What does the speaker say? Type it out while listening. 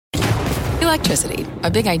Electricity,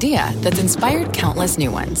 a big idea that's inspired countless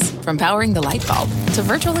new ones. From powering the light bulb to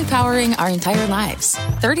virtually powering our entire lives.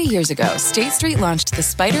 30 years ago, State Street launched the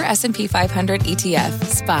SPDR S&P 500 ETF,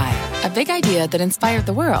 SPY. A big idea that inspired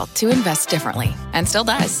the world to invest differently. And still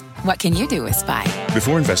does. What can you do with SPY?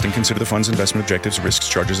 Before investing, consider the fund's investment objectives, risks,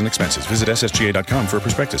 charges, and expenses. Visit ssga.com for a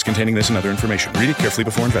prospectus containing this and other information. Read it carefully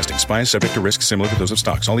before investing. SPY is subject to risks similar to those of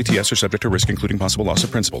stocks. All ETFs are subject to risk, including possible loss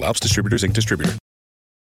of principal. Alps Distributors, Inc. Distributor.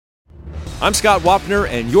 I'm Scott Wapner,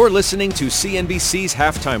 and you're listening to CNBC's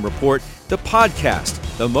Halftime Report, the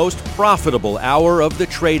podcast, the most profitable hour of the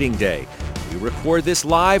trading day. We record this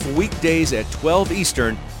live weekdays at 12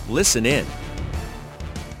 Eastern. Listen in.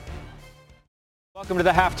 Welcome to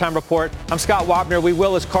the Halftime Report. I'm Scott Wapner. We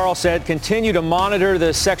will, as Carl said, continue to monitor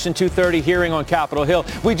the Section 230 hearing on Capitol Hill.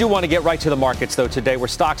 We do want to get right to the markets, though, today, where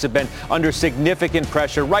stocks have been under significant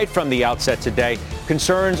pressure right from the outset today.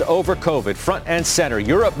 Concerns over COVID, front and center.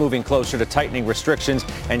 Europe moving closer to tightening restrictions,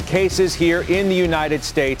 and cases here in the United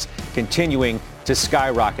States continuing to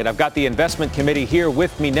skyrocket. I've got the investment committee here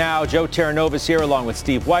with me now. Joe Terranova is here along with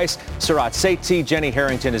Steve Weiss. Sarat Sethi. Jenny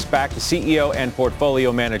Harrington is back, the CEO and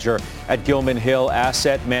portfolio manager at Gilman Hill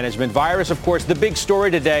Asset Management. Virus, of course, the big story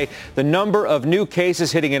today. The number of new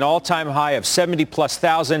cases hitting an all-time high of 70+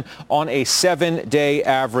 thousand on a 7-day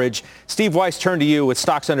average. Steve Weiss, turn to you with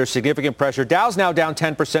stocks under significant pressure. Dow's now down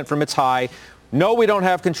 10% from its high. No, we don't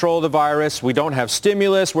have control of the virus. We don't have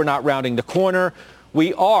stimulus. We're not rounding the corner.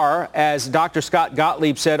 We are, as Dr. Scott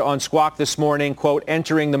Gottlieb said on Squawk this morning, quote,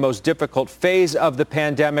 entering the most difficult phase of the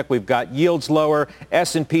pandemic. We've got yields lower,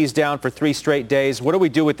 S&P's down for 3 straight days. What do we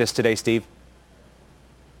do with this today, Steve?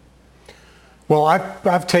 Well,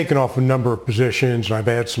 I've taken off a number of positions, and I've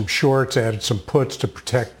added some shorts, added some puts to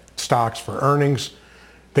protect stocks for earnings.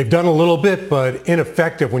 They've done a little bit, but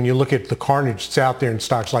ineffective when you look at the carnage that's out there in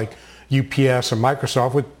stocks like UPS and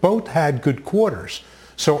Microsoft, which both had good quarters.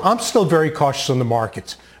 So I'm still very cautious on the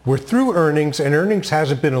markets. We're through earnings, and earnings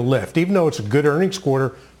hasn't been a lift. Even though it's a good earnings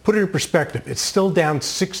quarter, put it in perspective, it's still down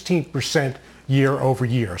 16% year over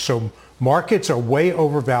year. So markets are way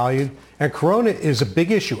overvalued, and Corona is a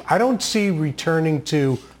big issue. I don't see returning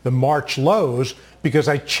to the March lows because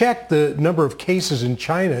I checked the number of cases in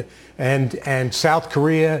China and South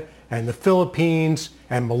Korea and the Philippines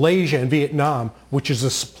and Malaysia and Vietnam, which is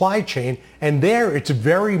a supply chain, and there it's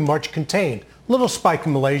very much contained. Little spike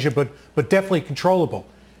in Malaysia, but definitely controllable.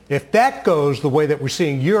 If that goes the way that we're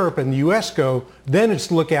seeing Europe and the U.S. go, then it's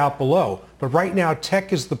look out below. But right now,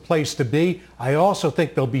 tech is the place to be. I also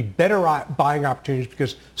think there'll be better buying opportunities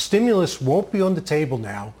because stimulus won't be on the table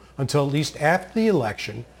now until at least after the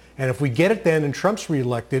election. And if we get it then and Trump's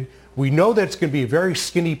reelected, we know that it's going to be a very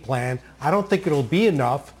skinny plan. I don't think it'll be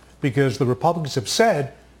enough because the Republicans have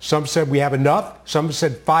said, some said we have enough, some have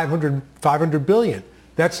said 500 billion.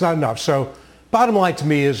 That's not enough. So bottom line to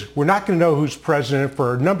me is we're not going to know who's president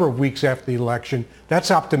for a number of weeks after the election.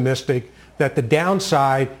 That's optimistic. That the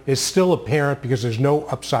downside is still apparent because there's no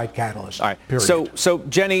upside catalyst. All right. Period. So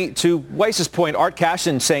Jenny, to Weiss's point, Art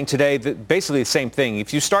Cashin saying today that basically the same thing.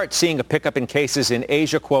 If you start seeing a pickup in cases in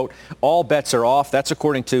Asia, quote, all bets are off. That's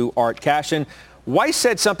according to Art Cashin. Weiss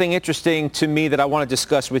said something interesting to me that I want to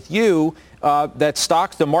discuss with you, that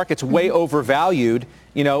stocks, the market's way overvalued.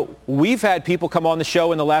 You know, we've had people come on the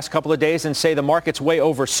show in the last couple of days and say the market's way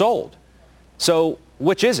oversold. So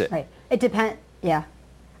which is it? Right. It depends. Yeah.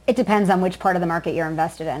 It depends on which part of the market you're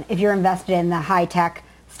invested in. If you're invested in the high tech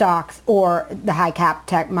stocks or the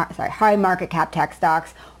high market cap tech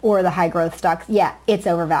stocks or the high growth stocks, yeah, it's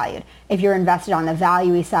overvalued. If you're invested on the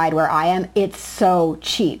value side where I am, it's so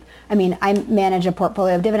cheap. I mean, I manage a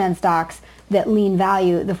portfolio of dividend stocks that lean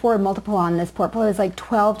value. The forward multiple on this portfolio is like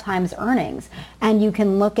 12 times earnings. And you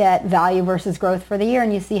can look at value versus growth for the year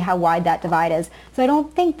and you see how wide that divide is. So I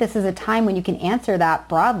don't think this is a time when you can answer that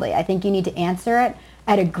broadly. I think you need to answer it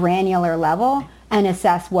at a granular level and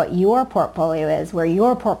assess what your portfolio is, where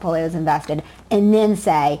your portfolio is invested, and then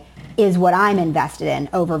say, is what I'm invested in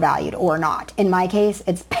overvalued or not? In my case,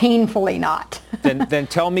 it's painfully not. Then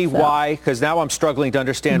tell me why, because now I'm struggling to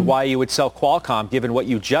understand why you would sell Qualcomm given what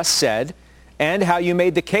you just said and how you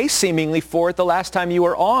made the case seemingly for it the last time you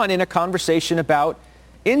were on in a conversation about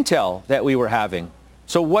Intel that we were having.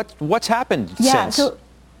 So what's happened since?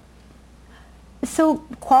 So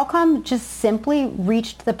Qualcomm just simply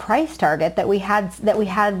reached the price target that we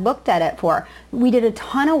had looked at it for. We did a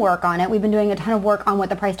ton of work on it. We've been doing a ton of work on what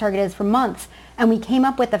the price target is for months. And we came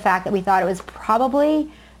up with the fact that we thought it was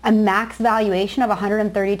probably a max valuation of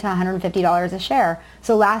 $130 to $150 a share.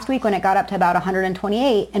 So last week when it got up to about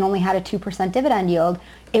 128 and only had a 2% dividend yield,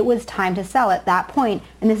 it was time to sell at that point.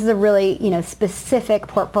 And this is a really, specific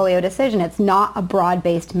portfolio decision. It's not a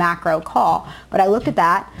broad-based macro call. But I looked at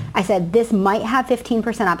that. I said, this might have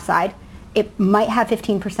 15% upside. It might have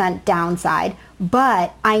 15% downside,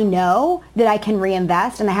 but I know that I can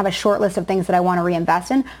reinvest, and I have a short list of things that I want to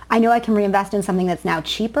reinvest in. I know I can reinvest in something that's now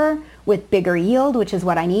cheaper with bigger yield, which is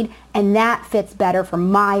what I need, and that fits better for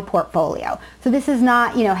my portfolio. So this is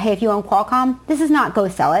not, hey, if you own Qualcomm, this is not go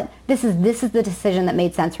sell it. This is the decision that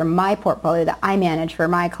made sense for my portfolio that I manage for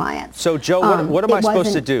my clients. So Joe, what am I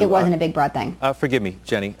supposed to do? It wasn't a big broad thing. Forgive me,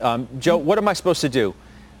 Jenny. Joe, what am I supposed to do?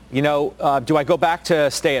 Do I go back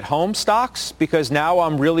to stay-at-home stocks because now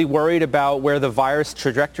I'm really worried about where the virus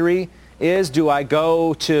trajectory is? Do I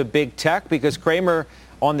go to big tech because Cramer,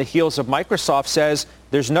 on the heels of Microsoft, says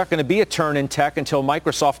there's not going to be a turn in tech until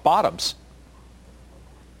Microsoft bottoms?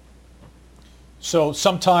 So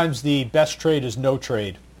sometimes the best trade is no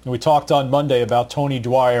trade. And we talked on Monday about Tony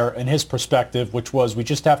Dwyer and his perspective, which was we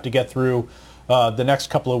just have to get through the next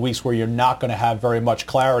couple of weeks where you're not going to have very much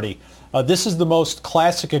clarity. This is the most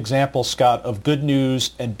classic example, Scott, of good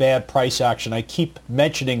news and bad price action. I keep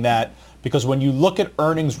mentioning that because when you look at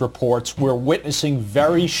earnings reports, we're witnessing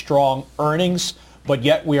very strong earnings, but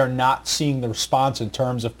yet we are not seeing the response in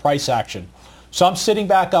terms of price action. So I'm sitting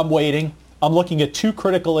back, I'm waiting. I'm looking at two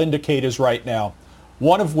critical indicators right now,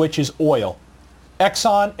 one of which is oil.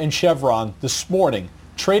 Exxon and Chevron this morning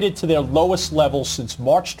traded to their lowest levels since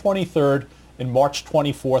March 23rd and March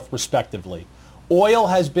 24th, respectively. Oil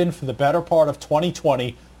has been, for the better part of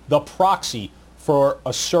 2020, the proxy for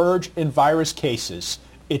a surge in virus cases.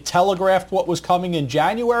 It telegraphed what was coming in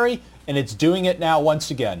January, and it's doing it now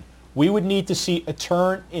once again. We would need to see a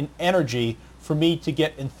turn in energy for me to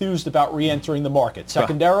get enthused about re-entering the market.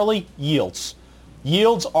 Secondarily, yields.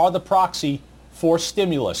 Yields are the proxy for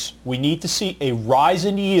stimulus. We need to see a rise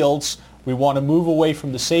in yields. We want to move away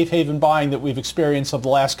from the safe haven buying that we've experienced over the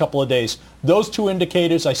last couple of days. Those two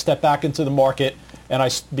indicators, I step back into the market and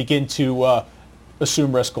I begin to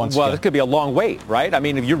assume risk once again. Well, it could be a long wait, right? I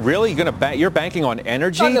mean, if you're really going to you're banking on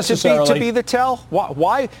energy to be the tell?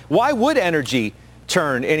 Why would energy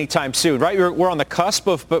turn anytime soon, right? We're on the cusp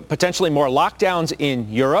of potentially more lockdowns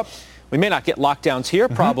in Europe. We may not get lockdowns here,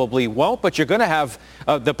 probably won't, but you're going to have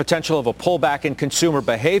the potential of a pullback in consumer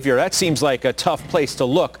behavior. That seems like a tough place to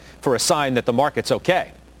look for a sign that the market's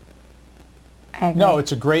okay. No,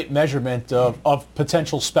 it's a great measurement of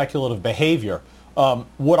potential speculative behavior.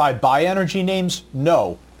 Would I buy energy names?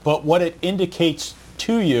 No. But what it indicates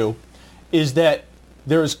to you is that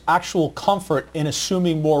there's actual comfort in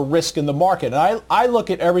assuming more risk in the market. And I look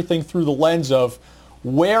at everything through the lens of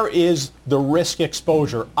where is the risk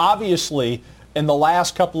exposure? Obviously, in the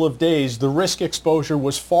last couple of days, the risk exposure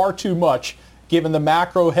was far too much given the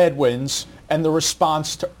macro headwinds and the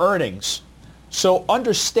response to earnings. So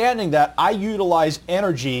understanding that, I utilize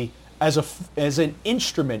energy as an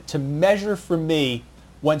instrument to measure for me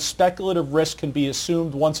when speculative risk can be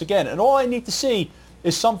assumed once again. And all I need to see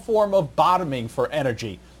is some form of bottoming for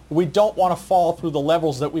energy. We don't want to fall through the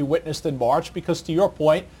levels that we witnessed in March because, to your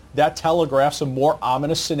point, that telegraphs a more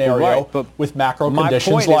ominous scenario with macro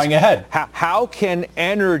conditions lying ahead. How can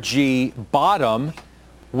energy bottom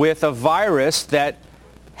with a virus that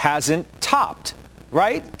hasn't topped,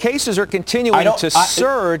 right? Cases are continuing to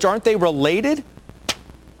surge. Aren't they related?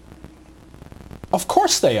 Of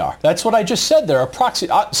course they are. That's what I just said. They're a proxy.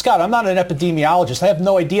 Scott, I'm not an epidemiologist. I have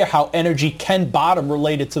no idea how energy can bottom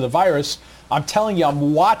related to the virus. I'm telling you,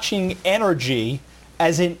 I'm watching energy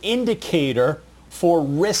as an indicator for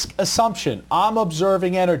risk assumption. I'm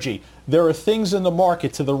observing energy. There are things in the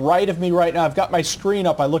market to the right of me right now. I've got my screen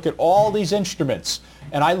up. I look at all these instruments,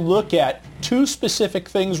 and I look at two specific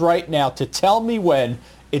things right now to tell me when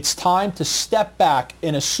it's time to step back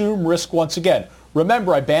and assume risk once again.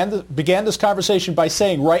 Remember, I began this conversation by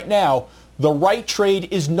saying right now, the right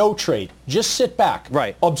trade is no trade. Just sit back,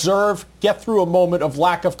 observe, get through a moment of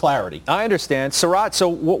lack of clarity. I understand. Sarat, so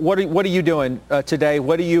what are you doing today?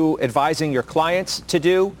 What are you advising your clients to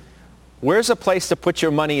do? Where's a place to put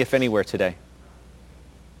your money, if anywhere, today?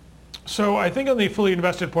 So I think on the fully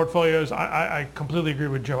invested portfolios, I completely agree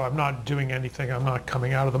with Joe. I'm not doing anything. I'm not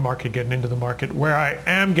coming out of the market, getting into the market. Where I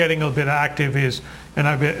am getting a bit active is, and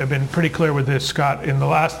I've been pretty clear with this, Scott, in the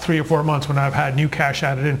last 3 or 4 months when I've had new cash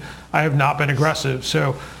added in, I have not been aggressive.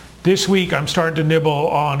 So this week I'm starting to nibble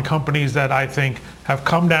on companies that I think have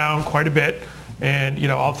come down quite a bit. And,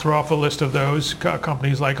 I'll throw off a list of those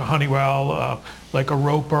companies like a Honeywell, like a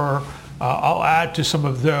Roper, I'll add to some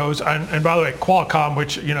of those. And by the way, Qualcomm,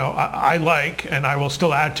 which I like, and I will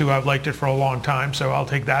still add to. I've liked it for a long time, so I'll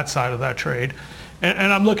take that side of that trade.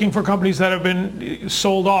 And I'm looking for companies that have been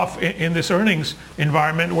sold off in this earnings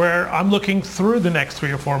environment, where I'm looking through the next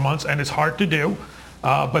 3 or 4 months, and it's hard to do.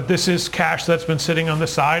 But this is cash that's been sitting on the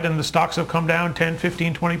side, and the stocks have come down 10,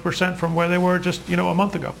 15, 20% from where they were just a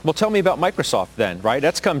month ago. Well, tell me about Microsoft then, right?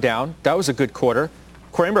 That's come down. That was a good quarter.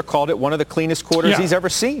 Kramer called it one of the cleanest quarters he's ever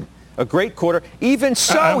seen. A great quarter. Even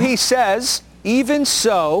so, he says,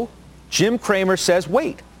 Jim Cramer says,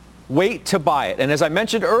 wait to buy it. And as I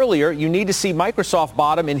mentioned earlier, you need to see Microsoft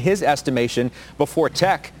bottom in his estimation before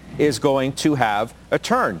tech is going to have a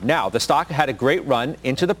turn. Now, the stock had a great run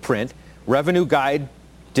into the print. Revenue guide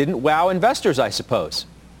didn't wow investors, I suppose.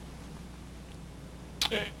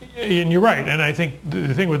 And you're right. And I think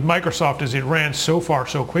the thing with Microsoft is it ran so far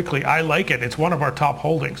so quickly. I like it. It's one of our top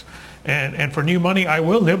holdings. And for new money, I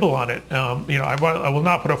will nibble on it. I will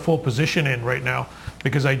not put a full position in right now,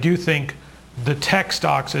 because I do think the tech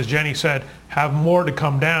stocks, as Jenny said, have more to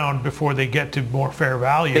come down before they get to more fair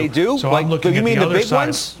value. They do? So I'm looking at the other big side.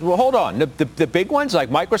 Ones? Well, hold on. The big ones like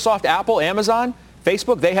Microsoft, Apple, Amazon,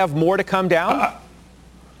 Facebook, they have more to come down?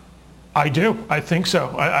 I do. I think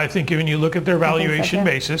so. I think when you look at their valuation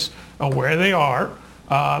basis on where they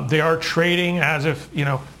are trading as if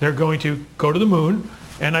they're going to go to the moon.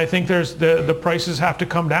 And I think there's the prices have to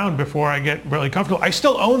come down before I get really comfortable. I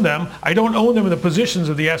still own them. I don't own them in the positions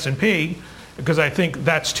of the S&P, because I think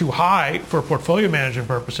that's too high for portfolio management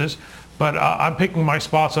purposes. But I'm picking my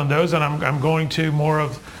spots on those, and I'm going to more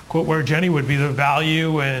of, quote, where Jenny would be, the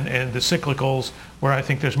value and the cyclicals, where I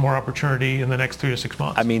think there's more opportunity in the next 3 to 6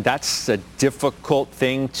 months. I mean, that's a difficult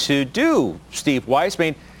thing to do, Steve Weiss. I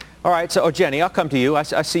mean, all right, so Jenny, I'll come to you. I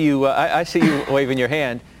see you. I see you waving your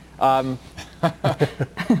hand.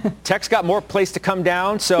 Tech's got more place to come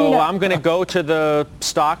down, so I'm going to go to the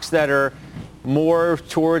stocks that are more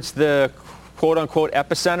towards the quote-unquote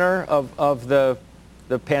epicenter of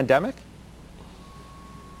the pandemic.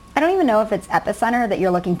 I don't even know if it's epicenter that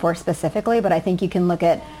you're looking for specifically, but I think you can look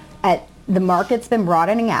at the market's been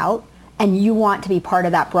broadening out, and you want to be part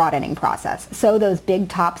of that broadening process. So those big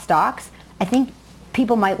top stocks, I think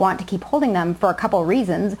people might want to keep holding them for a couple of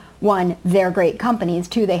reasons. One, they're great companies.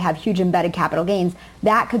 Two, they have huge embedded capital gains.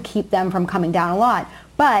 That could keep them from coming down a lot.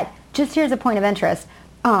 But just here's a point of interest.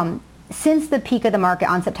 Since the peak of the market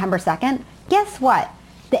on September 2nd, guess what?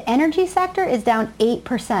 The energy sector is down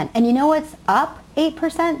 8%. And you know what's up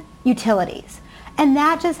 8%? Utilities. And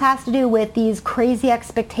that just has to do with these crazy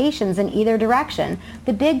expectations in either direction.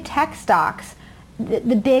 The big tech stocks,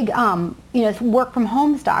 the big work from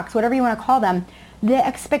home stocks, whatever you want to call them, the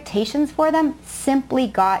expectations for them simply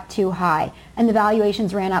got too high, and the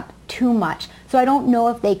valuations ran up too much. So I don't know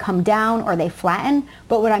if they come down or they flatten,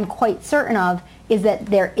 but what I'm quite certain of is that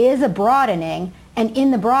there is a broadening, and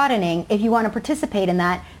in the broadening, if you want to participate in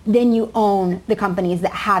that, then you own the companies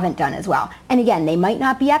that haven't done as well. And again, they might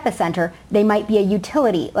not be epicenter, they might be a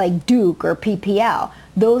utility like Duke or PPL.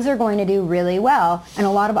 Those are going to do really well, and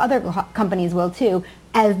a lot of other companies will too,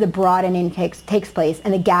 as the broadening takes place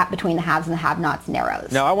and the gap between the haves and the have-nots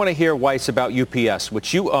narrows. Now, I want to hear, Weiss, about UPS,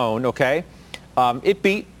 which you own, okay? It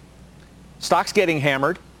beat. Stock's getting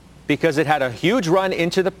hammered because it had a huge run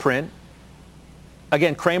into the print.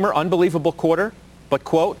 Again, Kramer, unbelievable quarter, but,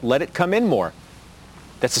 quote, let it come in more.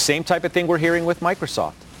 That's the same type of thing we're hearing with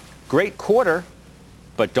Microsoft. Great quarter,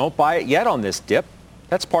 but don't buy it yet on this dip.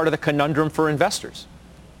 That's part of the conundrum for investors.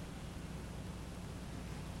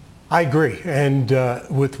 I agree. And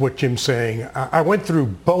with what Jim's saying, I went through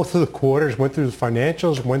both of the quarters, went through the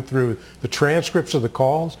financials, went through the transcripts of the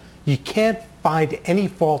calls. You can't find any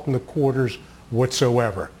fault in the quarters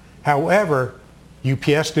whatsoever. However,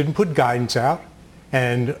 UPS didn't put guidance out,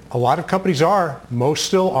 and a lot of companies are. Most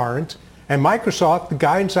still aren't. And Microsoft, the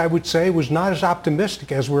guidance, I would say, was not as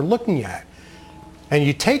optimistic as we're looking at. And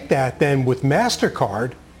you take that then with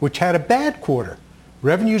MasterCard, which had a bad quarter.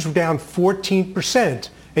 Revenues were down 14%.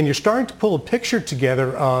 And you're starting to pull a picture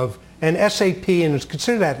together of an SAP, and it's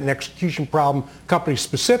considered that an execution problem, company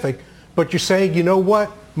specific, but you're saying, you know what,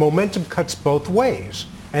 momentum cuts both ways.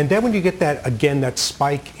 And then when you get that, again, that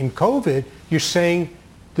spike in COVID, you're saying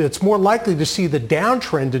that it's more likely to see the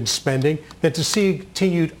downtrend in spending than to see a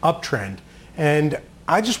continued uptrend. And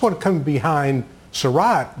I just want to come behind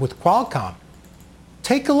Sarat with Qualcomm.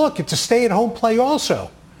 Take a look. It's a stay-at-home play also.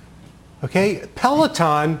 Okay,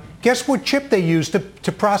 Peloton, guess what chip they use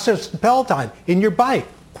to process the Peloton in your bike?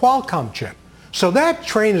 Qualcomm chip. So that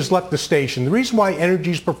train has left the station. The reason why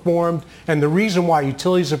energy's performed and the reason why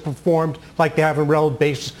utilities have performed like they have on a relative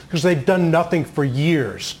basis, because they've done nothing for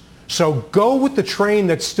years. So go with the train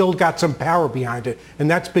that's still got some power behind it, and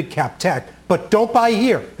that's big cap tech. But don't buy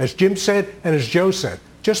here, as Jim said and as Joe said.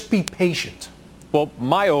 Just be patient. Well,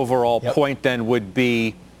 my overall point then would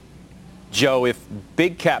be, Joe, if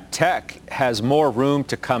big cap tech has more room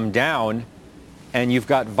to come down and you've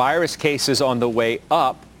got virus cases on the way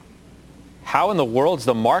up, how in the world is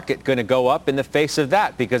the market going to go up in the face of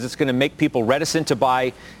that? Because it's going to make people reticent to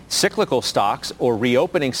buy cyclical stocks or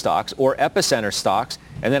reopening stocks or epicenter stocks.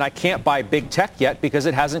 And then I can't buy big tech yet because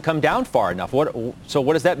it hasn't come down far enough. So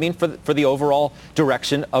what does that mean for the overall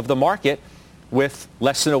direction of the market with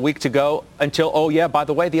less than a week to go until, oh yeah, by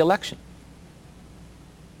the way, the election?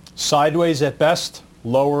 Sideways at best,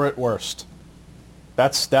 lower at worst.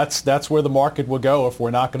 That's where the market will go if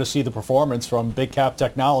we're not going to see the performance from big cap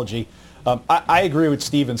technology. I agree with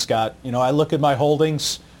Steve and Scott. I look at my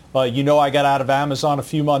holdings. I got out of Amazon a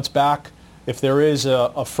few months back. If there is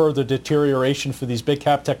a further deterioration for these big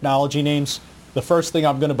cap technology names, the first thing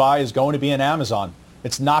I'm going to buy is going to be an Amazon.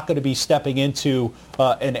 It's not going to be stepping into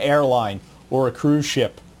an airline or a cruise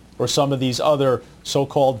ship or some of these other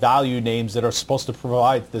so-called value names that are supposed to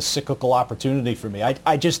provide this cyclical opportunity for me.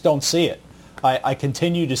 I just don't see it. I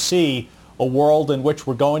continue to see a world in which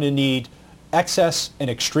we're going to need excess and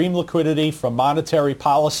extreme liquidity from monetary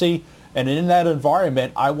policy. And in that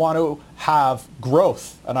environment, I want to have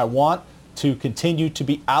growth, and I want to continue to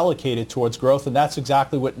be allocated towards growth. And that's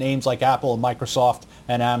exactly what names like Apple and Microsoft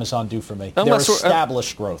and Amazon do for me. They're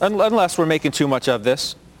established growth. Unless we're making too much of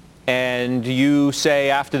this, and you say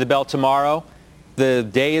after the bell tomorrow, the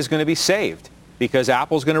day is going to be saved because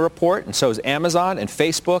Apple's going to report, and so is Amazon and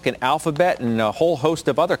Facebook and Alphabet and a whole host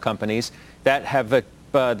of other companies that have the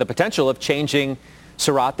potential of changing,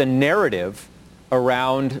 Sarat, the narrative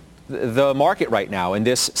around the market right now and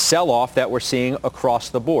this sell-off that we're seeing across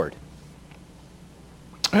the board.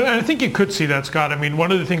 And I think you could see that, Scott. I mean, one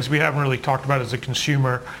of the things we haven't really talked about is the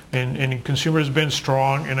consumer, and consumer has been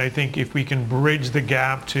strong, and I think if we can bridge the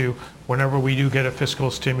gap to whenever we do get a fiscal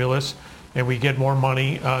stimulus and we get more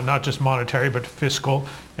money, not just monetary, but fiscal,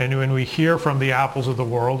 and when we hear from the Apples of the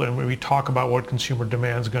world and when we talk about what consumer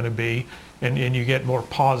demand is going to be, and you get more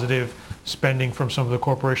positive spending from some of the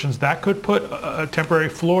corporations, that could put a temporary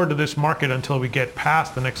floor to this market until we get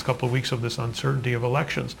past the next couple of weeks of this uncertainty of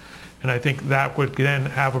elections. And I think that would then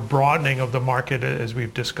have a broadening of the market as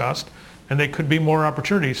we've discussed, and there could be more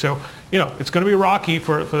opportunities. So, it's going to be rocky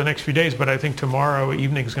for the next few days, but I think tomorrow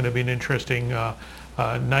evening is going to be an interesting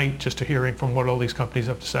night just to hearing from what all these companies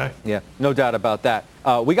have to say. Yeah, no doubt about that.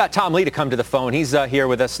 We got Tom Lee to come to the phone. He's here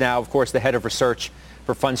with us now, of course, the head of research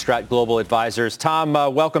for Fundstrat Global Advisors. Tom,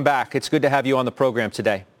 welcome back. It's good to have you on the program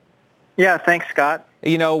today. Yeah, thanks, Scott.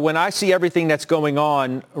 When I see everything that's going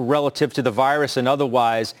on relative to the virus and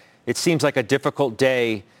otherwise, it seems like a difficult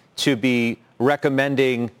day to be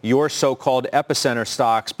recommending your so-called epicenter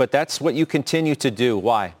stocks, but that's what you continue to do.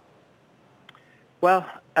 Why? Well,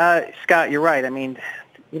 Scott, you're right. I mean,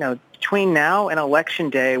 between now and Election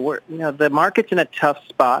Day, the market's in a tough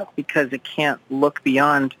spot because it can't look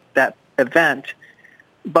beyond that event.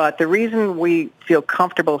 But the reason we feel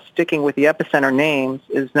comfortable sticking with the epicenter names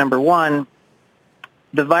is, number one,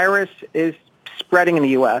 the virus is spreading in the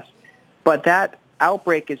U.S., but that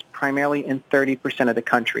outbreak is primarily in 30% of the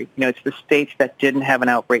country. It's the states that didn't have an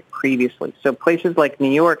outbreak previously. So places like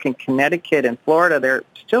New York and Connecticut and Florida, they're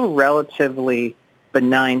still relatively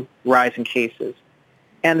benign rise in cases.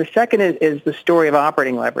 And the second is the story of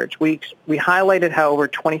operating leverage. We highlighted how over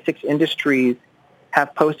 26 industries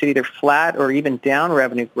have posted either flat or even down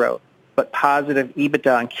revenue growth, but positive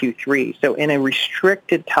EBITDA in Q3. So in a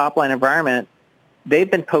restricted top-line environment, they've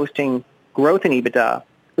been posting growth in EBITDA,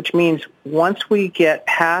 which means once we get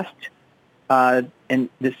past and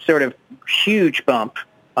this sort of huge bump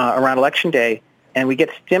around Election Day and we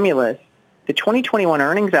get stimulus, the 2021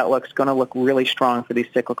 earnings outlook is going to look really strong for these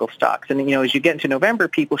cyclical stocks. And, as you get into November,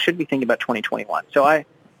 people should be thinking about 2021. So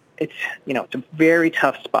it's a very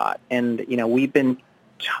tough spot. And, we've been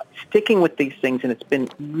sticking with these things, and it's been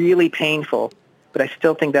really painful, but I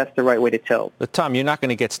still think that's the right way to tilt. But Tom, you're not going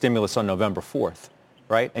to get stimulus on November 4th,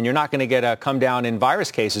 right? And you're not going to get a come down in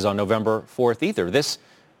virus cases on November 4th either. This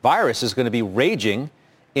virus is going to be raging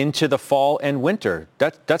into the fall and winter.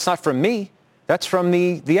 That's not from me. That's from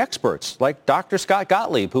the experts, like Dr. Scott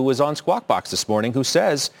Gottlieb, who was on Squawk Box this morning, who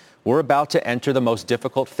says we're about to enter the most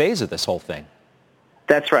difficult phase of this whole thing.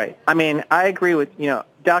 That's right. I mean, I agree with,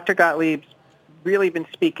 Dr. Gottlieb's really been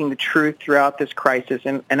speaking the truth throughout this crisis.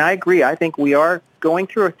 And I agree. I think we are going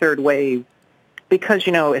through a third wave because,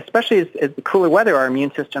 especially as the cooler weather, our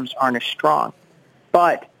immune systems aren't as strong.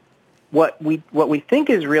 But what we think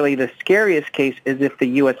is really the scariest case is if the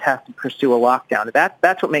U.S. has to pursue a lockdown.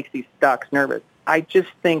 That's what makes these stocks nervous. I just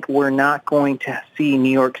think we're not going to see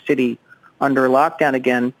New York City under lockdown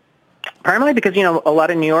again, primarily because, a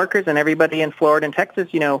lot of New Yorkers and everybody in Florida and Texas,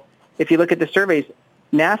 if you look at the surveys,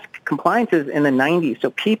 mask compliance is in the 90s. So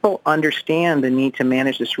people understand the need to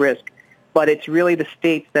manage this risk. But it's really the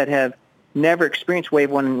states that have never experienced wave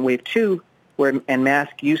 1 and wave 2 and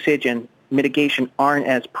mask usage and mitigation aren't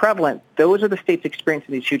as prevalent. Those are the states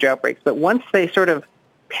experiencing these huge outbreaks. But once they sort of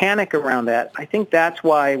panic around that, I think that's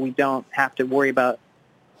why we don't have to worry about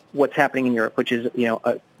what's happening in Europe, which is,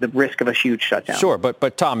 the risk of a huge shutdown. Sure,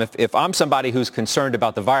 but Tom, if I'm somebody who's concerned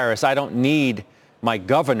about the virus, I don't need my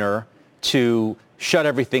governor to shut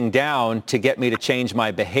everything down to get me to change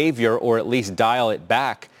my behavior or at least dial it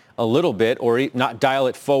back a little bit or not dial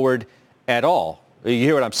it forward at all. You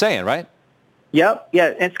hear what I'm saying, right? Yep.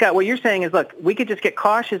 Yeah. And Scott, what you're saying is, look, we could just get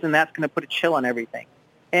cautious and that's going to put a chill on everything.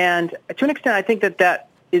 And to an extent, I think that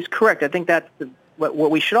is correct. I think that's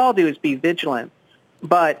what we should all do is be vigilant.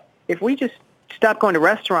 But if we just stop going to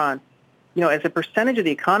restaurants, as a percentage of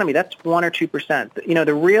the economy, that's 1 or 2%.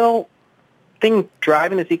 The real thing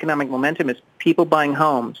driving this economic momentum is people buying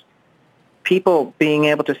homes, people being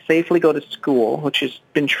able to safely go to school, which has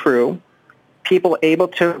been true, people able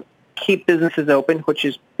to keep businesses open, which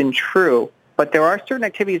has been true. But there are certain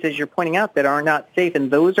activities, as you're pointing out, that are not safe,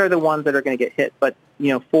 and those are the ones that are going to get hit. But,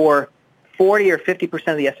 for 40 or 50%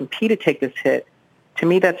 of the S&P to take this hit, to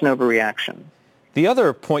me, that's an overreaction. The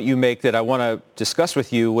other point you make that I want to discuss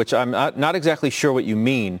with you, which I'm not exactly sure what you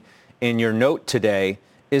mean in your note today,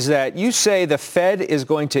 is that you say the Fed is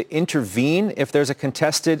going to intervene if there's a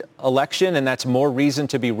contested election, and that's more reason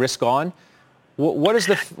to be risk on. What's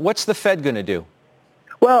the Fed going to do?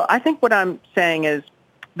 Well, I think what I'm saying is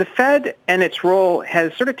the Fed and its role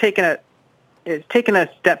has sort of taken a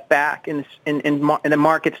step back in the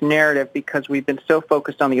market's narrative because we've been so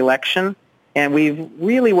focused on the election, and we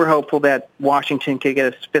really were hopeful that Washington could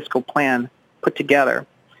get a fiscal plan put together.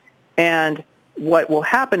 And what will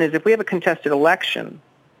happen is if we have a contested election,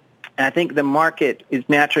 and I think the market is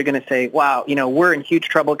naturally going to say, wow, we're in huge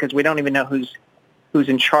trouble because we don't even know who's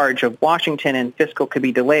in charge of Washington and fiscal could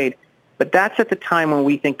be delayed. But that's at the time when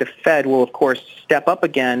we think the Fed will, of course, step up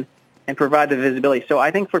again and provide the visibility. So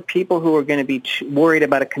I think for people who are going to be worried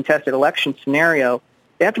about a contested election scenario,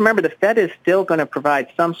 they have to remember the Fed is still going to provide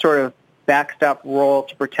some sort of backstop role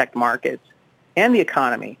to protect markets and the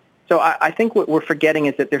economy. So I think what we're forgetting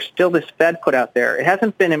is that there's still this Fed put out there. It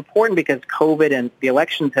hasn't been important because COVID and the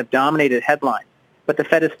elections have dominated headlines, but the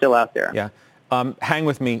Fed is still out there. Yeah. Hang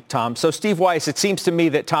with me, Tom. So Steve Weiss, it seems to me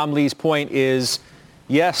that Tom Lee's point is,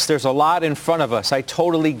 yes, there's a lot in front of us. I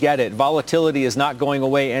totally get it. Volatility is not going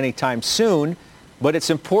away anytime soon, but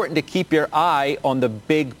it's important to keep your eye on the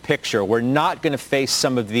big picture. We're not going to face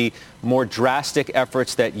some of the more drastic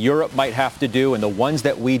efforts that Europe might have to do and the ones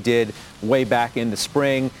that we did way back in the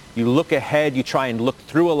spring. You look ahead, you try and look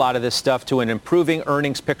through a lot of this stuff to an improving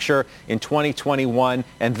earnings picture in 2021,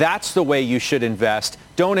 and that's the way you should invest.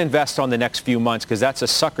 Don't invest on the next few months because that's a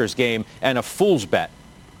sucker's game and a fool's bet.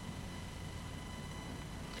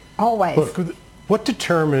 Always. Look, what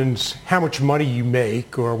determines how much money you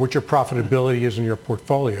make or what your profitability is in your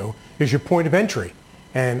portfolio is your point of entry.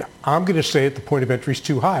 And I'm going to say that the point of entry is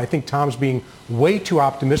too high. I think Tom's being way too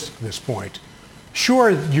optimistic at this point.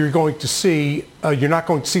 Sure, you're not going to see the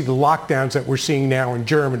lockdowns that we're seeing now in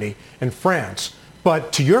Germany and France.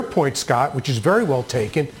 But to your point, Scott, which is very well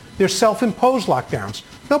taken, they're self-imposed lockdowns.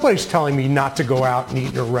 Nobody's telling me not to go out and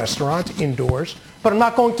eat in a restaurant indoors, but I'm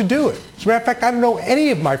not going to do it. As a matter of fact, I don't know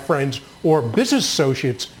any of my friends or business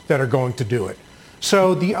associates that are going to do it.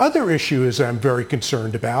 So the other issue is I'm very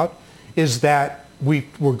concerned about is that we're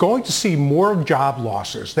going to see more job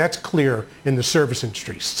losses. That's clear in the service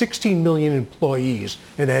industry. 16 million employees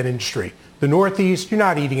in that industry. The Northeast, you're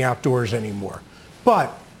not eating outdoors anymore.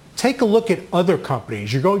 But take a look at other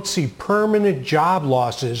companies. You're going to see permanent job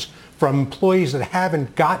losses from employees that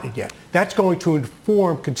haven't gotten it yet. That's going to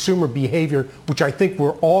inform consumer behavior, which I think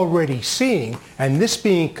we're already seeing. And this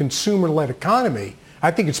being a consumer-led economy, I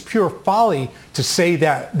think it's pure folly to say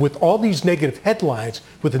that with all these negative headlines,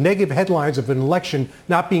 with the negative headlines of an election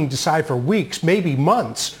not being decided for weeks, maybe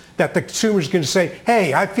months, that the consumer's going to say,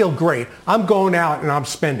 hey, I feel great. I'm going out and I'm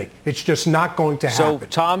spending. It's just not going to happen. So,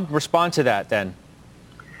 Tom, respond to that then.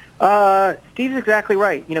 Steve's exactly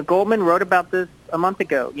right. Goldman wrote about this a month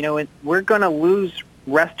ago. We're going to lose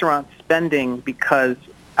restaurant spending because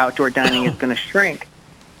outdoor dining is going to shrink.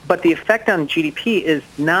 But the effect on GDP is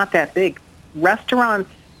not that big.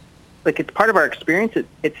 Restaurants, it's part of our experience.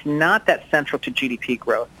 It's not that central to GDP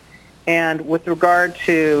growth. And with regard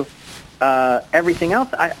to everything else,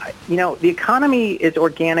 the economy is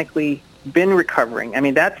organically been recovering. I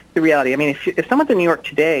mean, that's the reality. I mean, if someone's in New York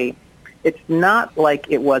today, it's not like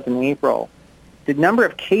it was in April. The number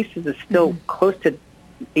of cases is still close to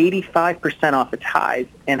 85% off its highs,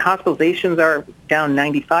 and hospitalizations are down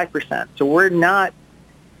 95%. So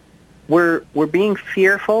we're being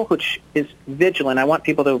fearful, which is vigilant. I want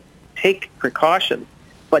people to take precautions.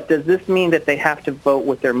 But does this mean that they have to vote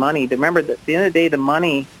with their money? Remember that at the end of the day, the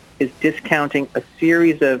money is discounting a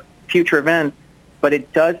series of future events, but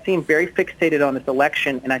it does seem very fixated on this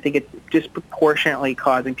election, and I think it's disproportionately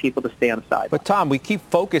causing people to stay on the side. But, Tom, we keep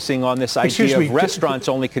focusing on this idea of restaurants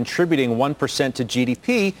only contributing 1% to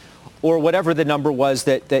GDP, or whatever the number was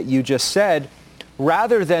that you just said,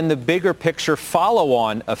 rather than the bigger picture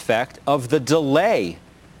follow-on effect of the delay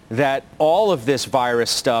that all of this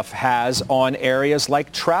virus stuff has on areas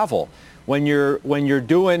like travel. When you're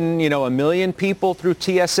doing, 1 million people through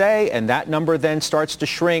TSA, and that number then starts to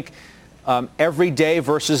shrink every day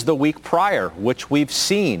versus the week prior, which we've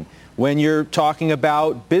seen. When you're talking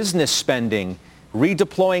about business spending,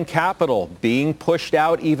 redeploying capital, being pushed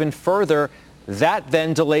out even further, that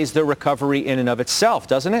then delays the recovery in and of itself,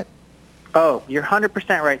 doesn't it? Oh, you're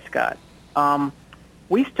 100% right, Scott.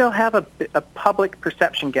 We still have a public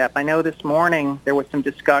perception gap. I know this morning there was some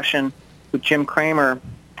discussion with Jim Cramer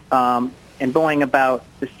and Boeing about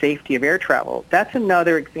the safety of air travel. That's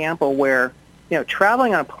another example where,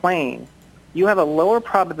 traveling on a plane, you have a lower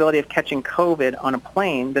probability of catching COVID on a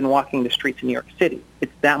plane than walking the streets in New York City.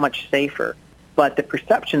 It's that much safer, but the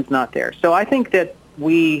perception's not there. So I think that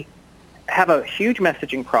we have a huge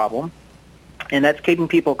messaging problem, and that's keeping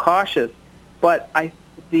people cautious. But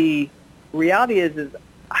the reality is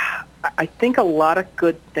I think a lot of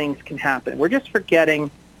good things can happen. We're just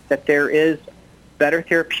forgetting that there is better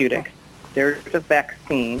therapeutics. There's a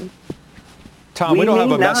vaccine. Tom, we don't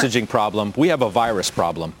have a messaging problem. We have a virus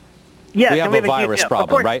problem. Yes, we have a virus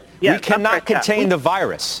problem, right? Yes, we cannot contain the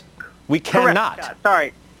virus. We cannot. Correct,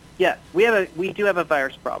 sorry. Yes, we do have a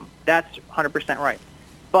virus problem. That's 100% right.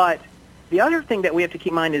 But the other thing that we have to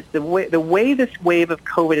keep in mind is the way this wave of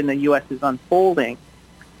COVID in the U.S. is unfolding,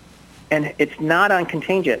 and it's not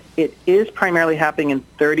uncontagious. It is primarily happening in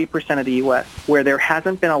 30% of the U.S., where there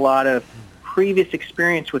hasn't been a lot of previous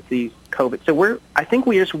experience with the COVID. So I think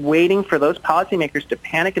we're just waiting for those policymakers to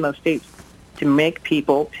panic in those states to make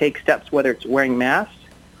people take steps, whether it's wearing masks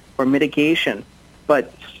or mitigation.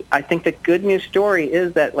 But I think the good news story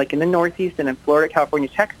is that, like in the Northeast and in Florida, California,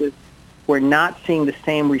 Texas, we're not seeing the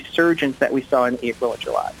same resurgence that we saw in April and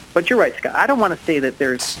July. But you're right, Scott. I don't want to say that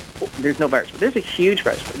there's no virus, but there's a huge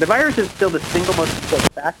virus. The virus is still the single most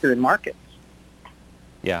important factor in markets.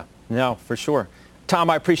 Yeah, no, for sure. Tom,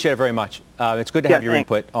 I appreciate it very much. It's good to have your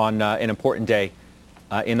input on an important day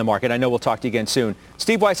in the market. I know we'll talk to you again soon.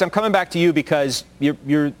 Steve Weiss, I'm coming back to you because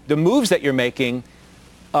the moves that you're making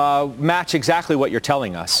match exactly what you're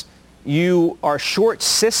telling us. You are short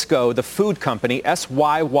Sysco, the food company,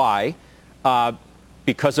 SYY,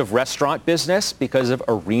 because of restaurant business, because of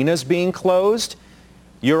arenas being closed.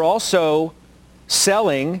 You're also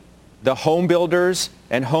selling the home builders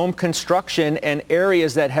and home construction and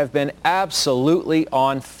areas that have been absolutely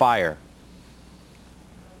on fire.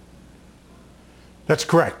 That's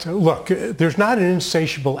correct. Look, there's not an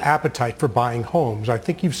insatiable appetite for buying homes. I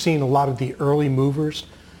think you've seen a lot of the early movers.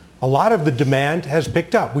 A lot of the demand has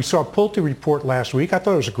picked up. We saw a Pulte report last week. I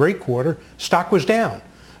thought it was a great quarter. Stock was down.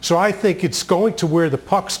 So I think it's going to where the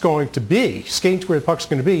puck's going to be, skating to where the puck's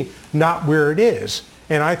going to be, not where it is.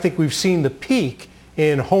 And I think we've seen the peak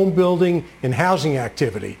in home building and housing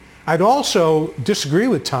activity. I'd also disagree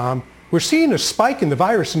with Tom. We're seeing a spike in the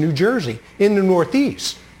virus in New Jersey, in the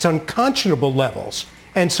Northeast. It's unconscionable levels.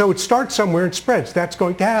 And so it starts somewhere and spreads. That's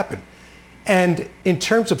going to happen. And in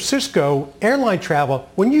terms of Sysco, airline travel,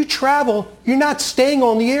 when you travel, you're not staying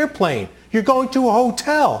on the airplane. You're going to a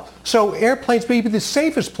hotel. So airplanes may be the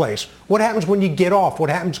safest place. What happens when you get off? What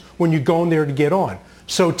happens when you go in there to get on?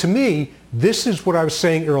 So to me, this is what I was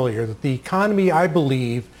saying earlier, that the economy, I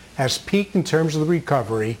believe, has peaked in terms of the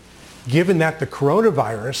recovery, given that the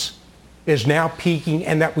coronavirus is now peaking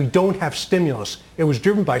and that we don't have stimulus. It was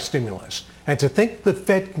driven by stimulus. And to think the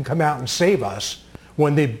Fed can come out and save us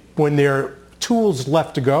when there are tools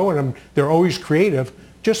left to go, and they're always creative,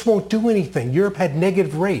 just won't do anything. Europe had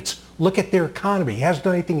negative rates. Look at their economy. It hasn't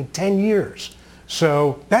done anything in 10 years.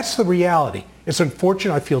 So that's the reality. It's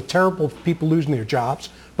unfortunate. I feel terrible for people losing their jobs.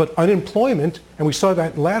 But unemployment, and we saw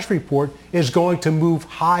that in the last report, is going to move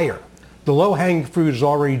higher. The low-hanging fruit is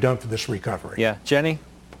already done for this recovery. Yeah. Jenny?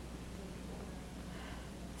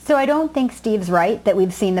 So I don't think Steve's right that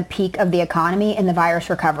we've seen the peak of the economy in the virus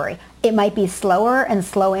recovery. It might be slower and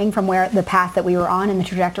slowing from where the path that we were on and the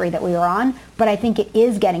trajectory that we were on, but I think it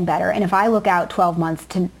is getting better. And if I look out 12 months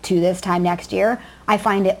to this time next year, I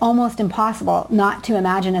find it almost impossible not to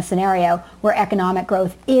imagine a scenario where economic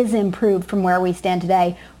growth is improved from where we stand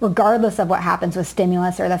today, regardless of what happens with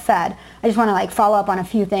stimulus or the Fed. I just want to follow up on a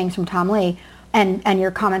few things from Tom Lee and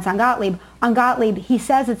your comments on Gottlieb. On Gottlieb, he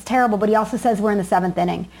says it's terrible, but he also says we're in the 7th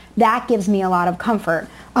inning. That gives me a lot of comfort.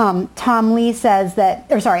 Tom Lee says that,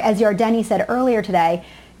 as Yardeni said earlier today,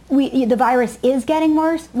 the virus is getting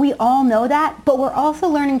worse. We all know that, but we're also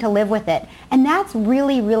learning to live with it. And that's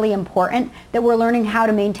really, really important, that we're learning how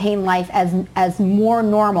to maintain life as more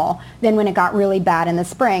normal than when it got really bad in the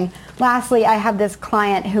spring. Lastly, I have this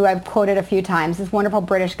client who I've quoted a few times, this wonderful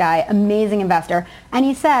British guy, amazing investor, and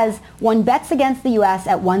he says, one bets against the U.S.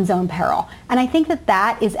 at one's own peril. And I think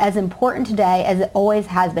that is as important today as it always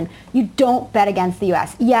has been. You don't bet against the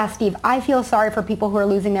U.S. Yeah, Steve, I feel sorry for people who are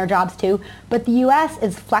losing their jobs too, but the U.S.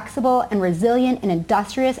 is flexible and resilient and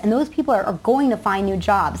industrious, and those people are going to find new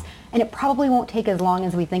jobs. And it probably won't take as long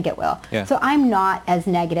as we think it will. Yeah. So I'm not as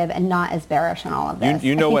negative and not as bearish on all of this.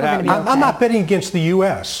 You know what happened? Okay. I'm not betting against the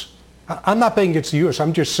U.S. I'm not betting against the U.S.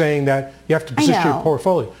 I'm just saying that you have to position your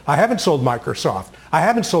portfolio. I haven't sold Microsoft. I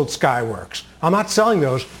haven't sold Skyworks. I'm not selling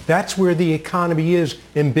those. That's where the economy is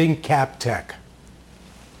in big cap tech.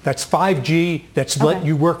 That's 5G. That's letting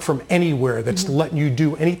you work from anywhere. That's letting you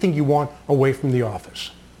do anything you want away from the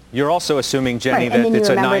office. You're also assuming, Jenny, that it's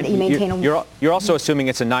a 9. You're also assuming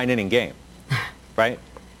it's a 9-inning game, right?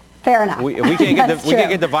 Fair enough. We can't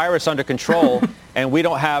get the virus under control, and we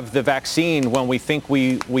don't have the vaccine when we think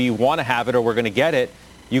we want to have it or we're going to get it.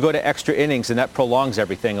 You go to extra innings, and that prolongs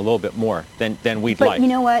everything a little bit more than we'd like. But you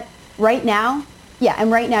know what? Right now,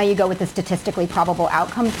 and right now you go with the statistically probable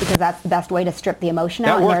outcomes because that's the best way to strip the emotion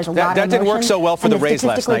out. That didn't work so well for the Rays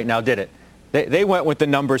last night, now did it? They went with the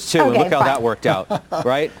numbers too, and look how that worked out,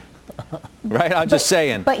 right? Right? I'm just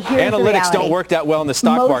saying. But here's analytics don't work that well in the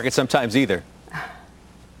stock market sometimes either.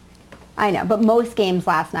 I know, but most games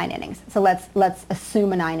last 9 innings. So let's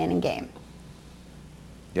assume a 9-inning game.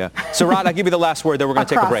 Yeah. So, Rod, I'll give you the last word, then we're going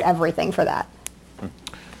to take a break. Everything for that.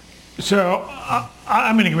 So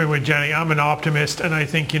I'm in agreement with Jenny. I'm an optimist, and I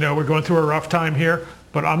think, we're going through a rough time here,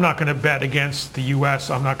 but I'm not going to bet against the U.S.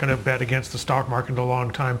 I'm not going to bet against the stock market in a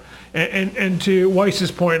long time. And to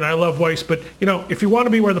Weiss's point, and I love Weiss, but, if you want to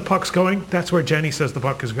be where the puck's going, that's where Jenny says the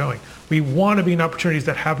puck is going. We want to be in opportunities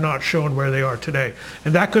that have not shown where they are today.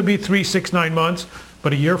 And that could be 3, 6, 9 months,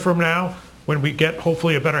 but a year from now, when we get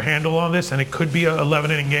hopefully a better handle on this, and it could be an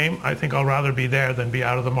 11-inning game, I think I'll rather be there than be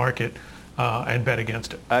out of the market and bet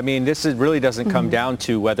against it. I mean, this really doesn't come down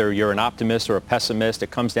to whether you're an optimist or a pessimist. It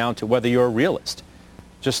comes down to whether you're a realist.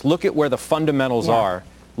 Just look at where the fundamentals are.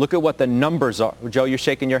 Look at what the numbers are. Joe, you're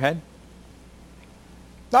shaking your head?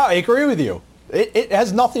 No, I agree with you. It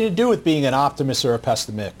has nothing to do with being an optimist or a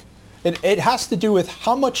pessimist. It has to do with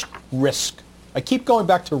how much risk. I keep going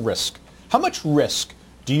back to risk. How much risk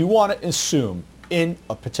do you want to assume in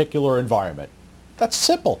a particular environment? That's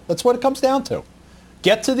simple. That's what it comes down to.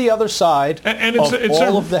 Get to the other side of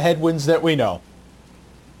all of the headwinds that we know.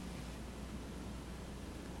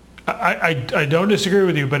 I don't disagree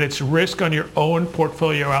with you, but it's risk on your own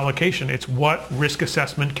portfolio allocation. It's what risk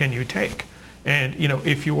assessment can you take? And,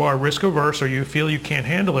 if you are risk averse or you feel you can't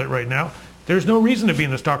handle it right now, there's no reason to be in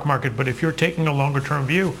the stock market. But if you're taking a longer term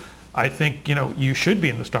view, I think, you should be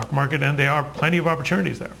in the stock market, and there are plenty of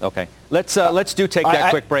opportunities there. Okay. Let's take that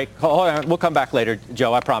quick break. Hold on. We'll come back later,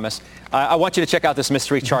 Joe, I promise. I want you to check out this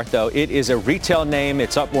mystery chart, though. It is a retail name.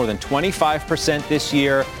 It's up more than 25% this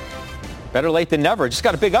year. Better late than never. Just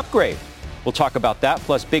got a big upgrade. We'll talk about that,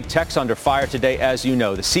 plus big tech's under fire today, as you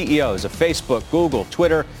know. The CEOs of Facebook, Google,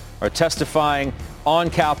 Twitter are testifying on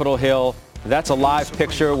Capitol Hill. That's a live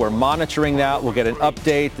picture. We're monitoring that. We'll get an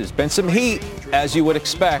update. There's been some heat, as you would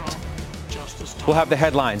expect. We'll have the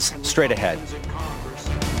headlines straight ahead.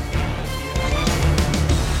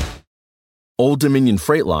 Old Dominion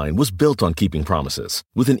Freight Line was built on keeping promises.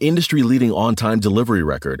 With an industry-leading on-time delivery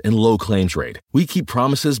record and low claims rate, we keep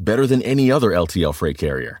promises better than any other LTL freight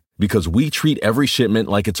carrier because we treat every shipment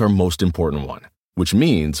like it's our most important one, which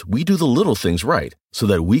means we do the little things right so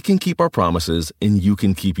that we can keep our promises and you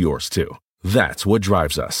can keep yours too. That's what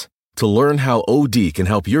drives us. To learn how OD can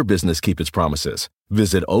help your business keep its promises,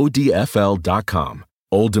 visit odfl.com.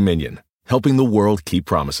 Old Dominion, helping the world keep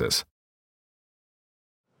promises.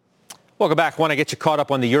 Welcome back. I want to get you caught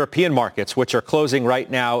up on the European markets, which are closing right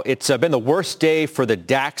now. It's been the worst day for the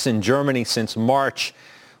DAX in Germany since March.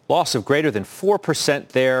 Loss of greater than 4%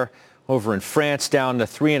 there. Over in France, down to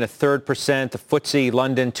 3.33%. The FTSE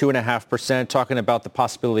London, 2.5%. Talking about the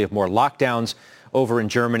possibility of more lockdowns over in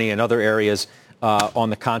Germany and other areas on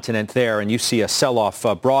the continent there. And you see a sell-off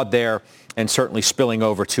abroad there and certainly spilling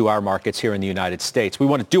over to our markets here in the United States. We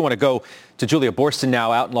want to go to Julia Boorstin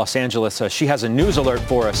now out in Los Angeles. She has a news alert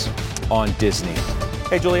for us on Disney.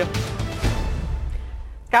 Hey, Julia.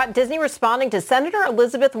 Scott, Disney responding to Senator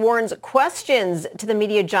Elizabeth Warren's questions to the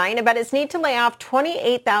media giant about its need to lay off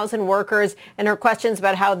 28,000 workers and her questions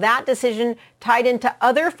about how that decision tied into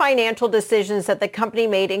other financial decisions that the company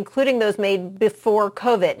made, including those made before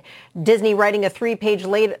COVID. Disney writing a three-page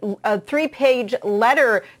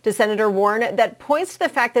letter to Senator Warren that points to the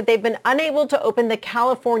fact that they've been unable to open the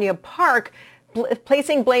California park,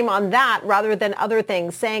 placing blame on that rather than other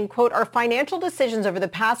things, saying, quote, our financial decisions over the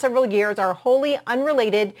past several years are wholly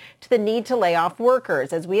unrelated to the need to lay off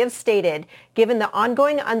workers. As we have stated, given the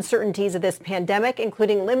ongoing uncertainties of this pandemic,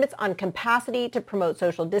 including limits on capacity to promote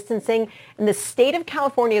social distancing and the state of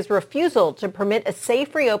California's refusal to permit a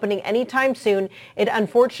safe reopening anytime soon, it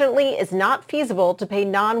unfortunately is not feasible to pay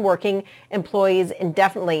non-working employees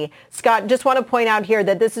indefinitely. Scott, just want to point out here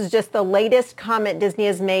that this is just the latest comment Disney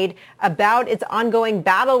has made about its ongoing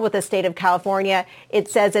battle with the state of California. It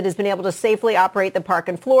says it has been able to safely operate the park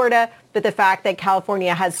in Florida, but the fact that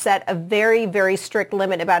California has set a very, very strict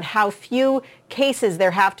limit about how few cases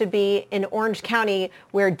there have to be in Orange County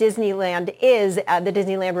where Disneyland is, the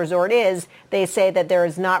Disneyland Resort is, they say that there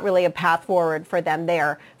is not really a path forward for them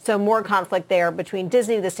there. So more conflict there between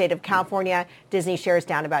Disney and the state of California. Disney shares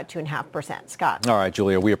down about 2.5%. Scott. All right,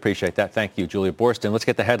 Julia, we appreciate that. Thank you, Julia Boorstin. Let's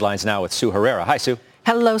get the headlines now with Sue Herrera. Hi, Sue.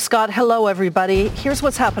 Hello, Scott. Hello, everybody. Here's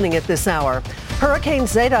what's happening at this hour. Hurricane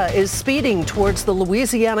Zeta is speeding towards the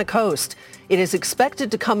Louisiana coast. It is expected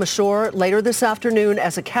to come ashore later this afternoon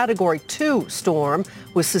as a Category 2 storm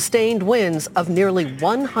with sustained winds of nearly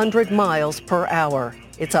 100 miles per hour.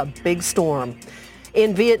 It's a big storm.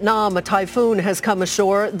 In Vietnam, a typhoon has come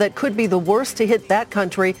ashore that could be the worst to hit that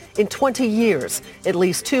country in 20 years. At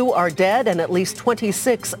least 2 are dead and at least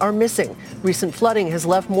 26 are missing. Recent flooding has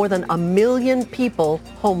left more than 1 million people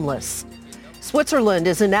homeless. Switzerland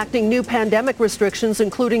is enacting new pandemic restrictions,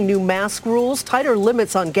 including new mask rules, tighter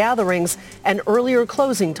limits on gatherings, and earlier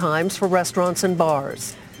closing times for restaurants and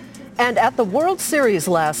bars. And at the World Series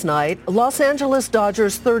last night, Los Angeles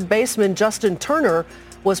Dodgers third baseman Justin Turner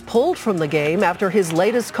was pulled from the game after his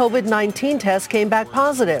latest COVID-19 test came back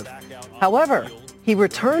positive. However, he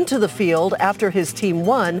returned to the field after his team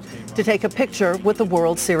won to take a picture with the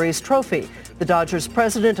World Series trophy. The Dodgers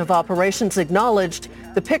president of operations acknowledged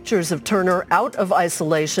the pictures of Turner out of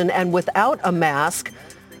isolation and without a mask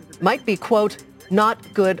might be, quote,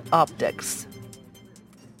 not good optics.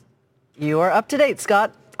 You are up to date,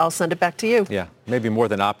 Scott. I'll send it back to you. Yeah, maybe more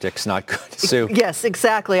than optics, not good. Sue. Yes,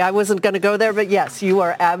 exactly. I wasn't going to go there, but yes, you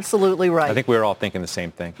are absolutely right. I think we were all thinking the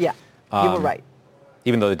same thing. Yeah, you were right.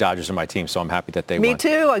 Even though the Dodgers are my team, so I'm happy that they won. Me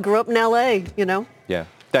too. I grew up in L.A., you know. Yeah.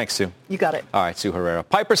 Thanks, Sue. You got it. All right, Sue Herrera.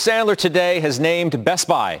 Piper Sandler today has named Best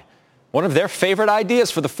Buy one of their favorite ideas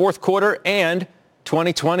for the fourth quarter and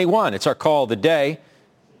 2021. It's our call of the day.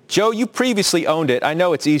 Joe, you previously owned it. I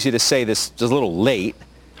know it's easy to say this just a little late.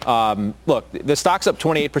 Look, the stock's up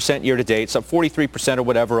 28% year to date. It's up 43% or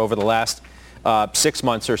whatever over the last 6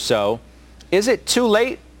 months or so. Is it too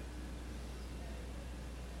late?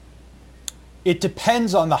 It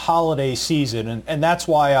depends on the holiday season, and that's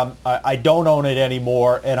why I don't own it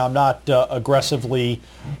anymore, and I'm not aggressively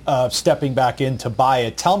stepping back in to buy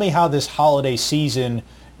it. Tell me how this holiday season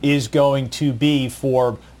is going to be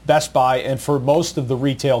for Best Buy and for most of the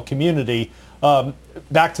retail community.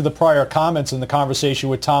 Back to the prior comments in the conversation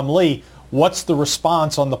with Tom Lee, what's the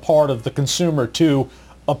response on the part of the consumer to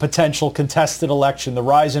a potential contested election, the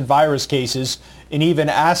rise in virus cases, and even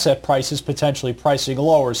asset prices potentially pricing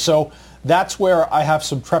lower? So that's where I have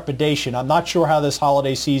some trepidation. I'm not sure how this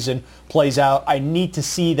holiday season plays out. I need to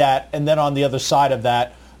see that. And then on the other side of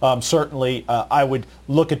that, certainly I would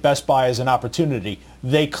look at Best Buy as an opportunity.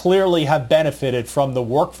 They clearly have benefited from the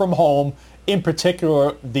work from home, in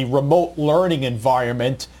particular the remote learning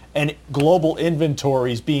environment, and global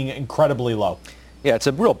inventories being incredibly low. Yeah, it's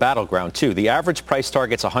a real battleground, too. The average price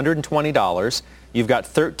target's $120. You've got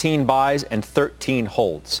 13 buys and 13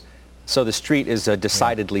 holds. So the street is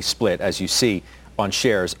decidedly split, as you see, on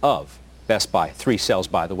shares of Best Buy. 3 sells,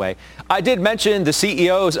 by the way. I did mention the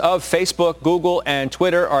CEOs of Facebook, Google, and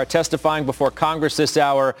Twitter are testifying before Congress this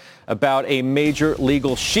hour about a major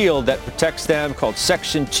legal shield that protects them called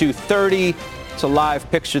Section 230. It's a live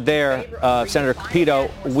picture there of Senator Capito.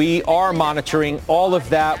 We are monitoring all of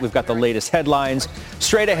that. We've got the latest headlines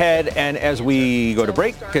straight ahead. And as we go to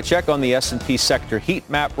break, a check on the S&P sector heat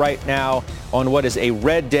map right now on what is a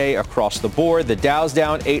red day across the board. The Dow's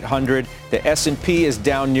down 800. The S&P is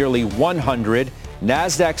down nearly 100.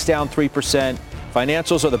 NASDAQ's down 3%.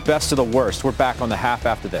 Financials are the best of the worst. We're back on the half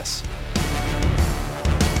after this.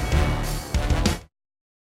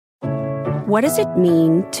 What does it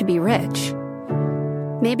mean to be rich?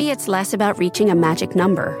 Maybe it's less about reaching a magic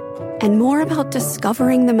number and more about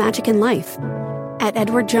discovering the magic in life. At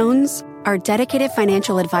Edward Jones, our dedicated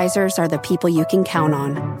financial advisors are the people you can count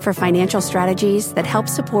on for financial strategies that help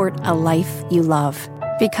support a life you love.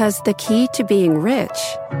 Because the key to being rich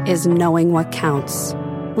is knowing what counts.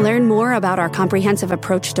 Learn more about our comprehensive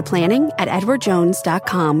approach to planning at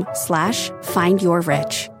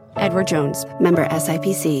edwardjones.com/findyourrich. Edward Jones, member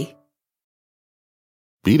SIPC.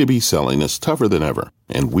 B2B selling is tougher than ever,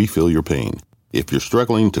 and we feel your pain. If you're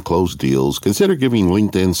struggling to close deals, consider giving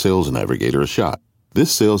LinkedIn Sales Navigator a shot.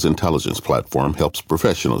 This sales intelligence platform helps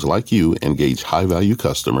professionals like you engage high-value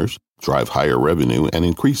customers, drive higher revenue, and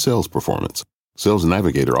increase sales performance. Sales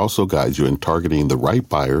Navigator also guides you in targeting the right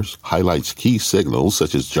buyers, highlights key signals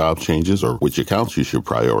such as job changes or which accounts you should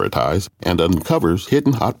prioritize, and uncovers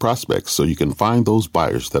hidden hot prospects so you can find those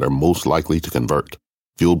buyers that are most likely to convert.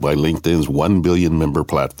 Fueled by LinkedIn's 1 billion member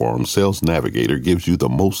platform, Sales Navigator gives you the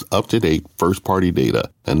most up-to-date first-party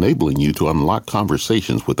data, enabling you to unlock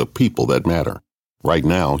conversations with the people that matter. Right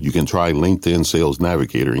now, you can try LinkedIn Sales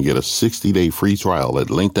Navigator and get a 60-day free trial at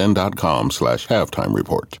linkedin.com/halftime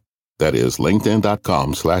report. That is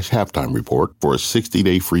linkedin.com/halftime report for a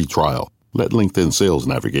 60-day free trial. Let LinkedIn Sales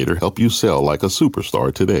Navigator help you sell like a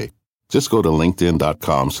superstar today. Just go to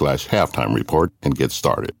linkedin.com/halftime report and get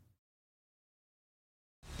started.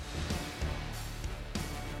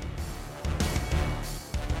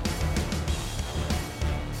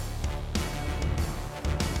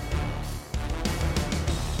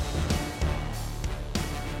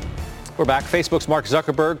 We're back. Facebook's Mark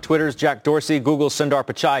Zuckerberg, Twitter's Jack Dorsey, Google's Sundar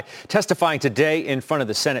Pichai testifying today in front of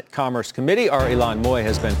the Senate Commerce Committee. Our Ilan Moy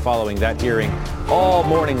has been following that hearing all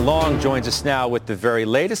morning long, joins us now with the very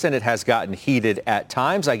latest, and it has gotten heated at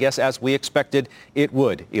times, I guess, as we expected it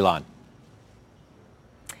would. Ilan.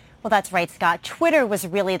 Well, that's right, Scott. Twitter was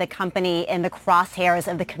really the company in the crosshairs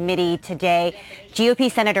of the committee today. GOP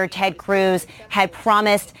Senator Ted Cruz had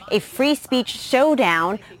promised a free speech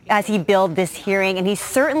showdown as he billed this hearing, and he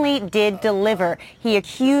certainly did deliver. He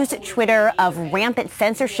accused Twitter of rampant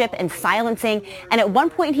censorship and silencing, and at one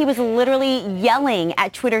point he was literally yelling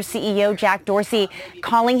at Twitter CEO Jack Dorsey,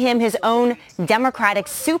 calling him his own Democratic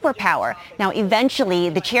superpower. Now, eventually,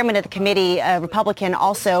 the chairman of the committee, a Republican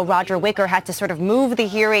also, Roger Wicker, had to sort of move the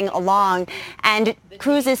hearing along, and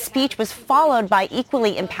Cruz's speech was followed by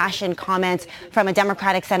equally impassioned comments from a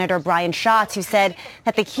Democratic Senator Brian Schatz, who said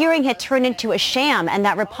that the hearing had turned into a sham and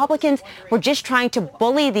that Republicans were just trying to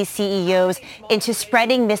bully these CEOs into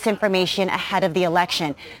spreading misinformation ahead of the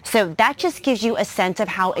election. So that just gives you a sense of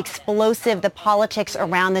how explosive the politics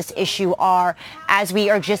around this issue are. As we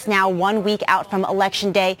are just now 1 week out from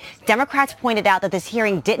Election Day, Democrats pointed out that this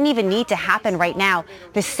hearing didn't even need to happen right now.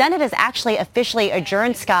 The Senate is actually officially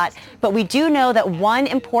adjourned, Scott, but we do know that one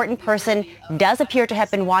important person does appear to have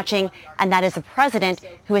been watching, and that is the president,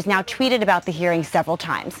 who has now tweeted about the hearing several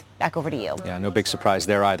times. Back over to you. Yeah, no big surprise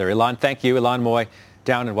there either. Ilan, thank you. Ilan Moy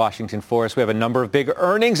down in Washington for us. We have a number of big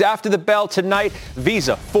earnings after the bell tonight.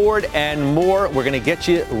 Visa, Ford, and more. We're going to get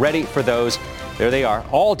you ready for those. There they are,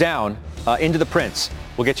 all down into the prints.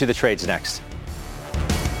 We'll get you the trades next.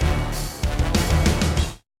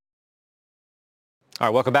 All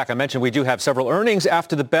right, welcome back. I mentioned we do have several earnings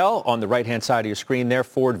after the bell on the right-hand side of your screen there.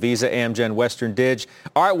 Ford, Visa, Amgen, Western Dig.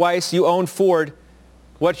 All right, Weiss, you own Ford.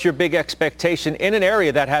 What's your big expectation in an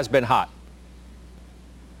area that has been hot?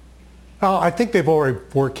 I think they've already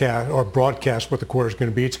forecast or broadcast what the quarter is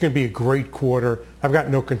going to be. It's going to be a great quarter. I've got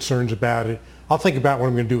no concerns about it. I'll think about what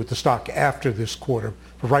I'm going to do with the stock after this quarter.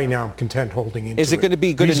 But right now, I'm content holding into it. Is it going to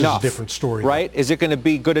be good enough? It's a different story. Right? Is it going to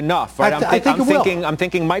be good enough? Right? I think it will. I'm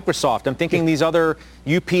thinking Microsoft. I'm thinking these other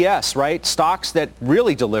UPS, right? Stocks that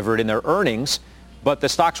really delivered in their earnings, but the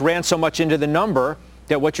stocks ran so much into the number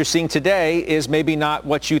that what you're seeing today is maybe not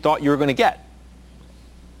what you thought you were going to get.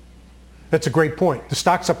 That's a great point. The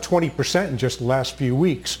stock's up 20% in just the last few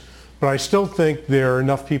weeks, but I still think there are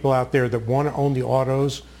enough people out there that want to own the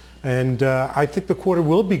autos, and I think the quarter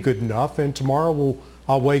will be good enough, and tomorrow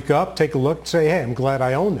I'll wake up, take a look, and say, hey, I'm glad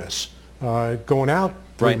I own this. Going out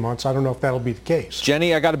 3 months, I don't know if that'll be the case.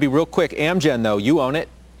 Jenny, I got to be real quick. Amgen, though, you own it.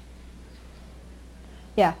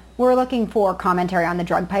 Yeah, we're looking for commentary on the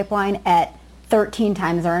drug pipeline at 13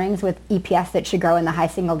 times earnings with EPS that should grow in the high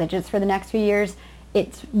single digits for the next few years.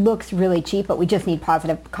 It looks really cheap, but we just need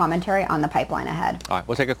positive commentary on the pipeline ahead. All right,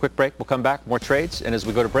 we'll take a quick break. We'll come back, more trades. And as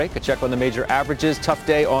we go to break, a check on the major averages. Tough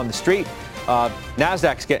day on the street.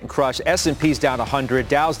 NASDAQ's getting crushed. S&P's down 100.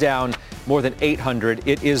 Dow's down more than 800.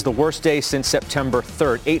 It is the worst day since September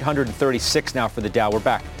 3rd. 836 now for the Dow. We're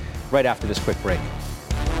back right after this quick break.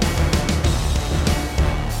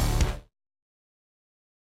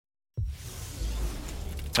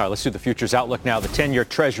 All right, let's do the futures outlook now. The 10-year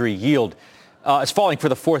Treasury yield is falling for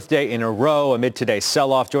the fourth day in a row amid today's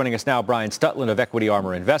sell-off. Joining us now, Brian Stutland of Equity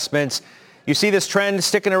Armor Investments. You see this trend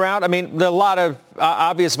sticking around? I mean, there's a lot of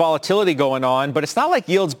obvious volatility going on, but it's not like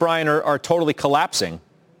yields, Brian, are totally collapsing.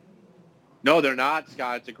 No, they're not,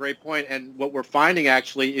 Scott. It's a great point. And what we're finding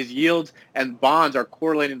actually is yields and bonds are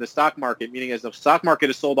correlating the stock market, meaning as the stock market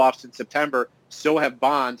has sold off since September, so have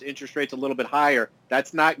bonds. Interest rates a little bit higher.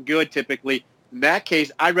 That's not good typically. In that case,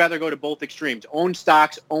 I'd rather go to both extremes. Own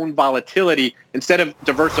stocks, own volatility, instead of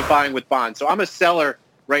diversifying with bonds. So I'm a seller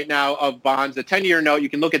right now of bonds. The 10-year note, you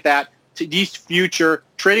can look at that. Today's future,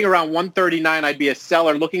 trading around 139, I'd be a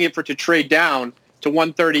seller. Looking for to trade down to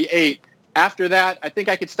 138. After that, I think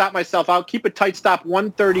I could stop myself out. Keep a tight stop,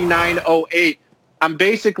 139.08. I'm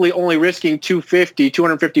basically only risking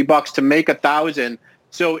 $250 to make $1,000.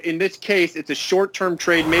 So in this case, it's a short-term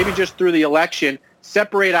trade, maybe just through the election.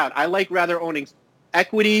 Separate out. I like rather owning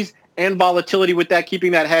equities and volatility with that,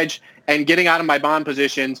 keeping that hedge and getting out of my bond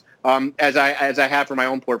positions as I have for my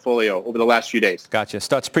own portfolio over the last few days. Gotcha.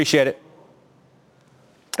 Stutz, appreciate it.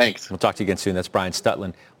 Thanks. We'll talk to you again soon. That's Brian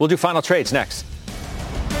Stutland. We'll do final trades next.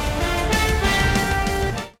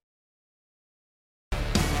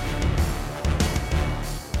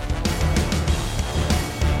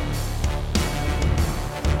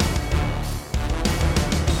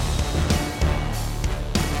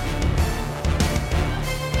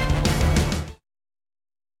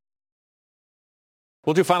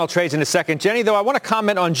 We'll do final trades in a second. Jenny, though, I want to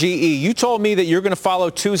comment on GE. You told me that you're going to follow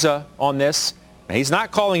Tusa on this. Now, he's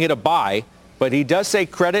not calling it a buy, but he does say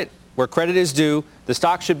credit where credit is due. The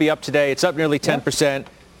stock should be up today. It's up nearly 10%. Is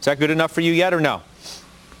that good enough for you yet or no?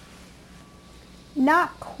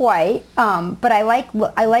 Not quite, but I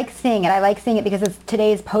like seeing it. I like seeing it because it's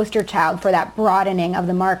today's poster child for that broadening of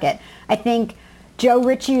the market. I think Joe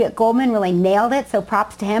Ritchie at Goldman really nailed it, so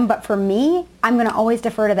props to him. But for me, I'm going to always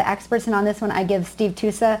defer to the experts, and on this one, I give Steve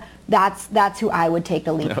Tusa. That's who I would take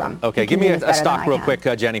the lead from. Okay, give me a stock real quick,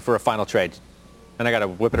 Jenny, for a final trade. And I got to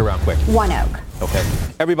whip it around quick. ONEOK. Okay.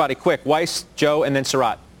 Everybody, quick. Weiss, Joe, and then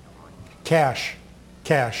Surratt. Cash.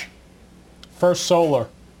 First Solar.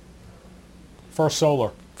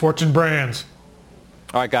 Fortune Brands.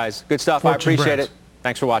 All right, guys. Good stuff. I appreciate it.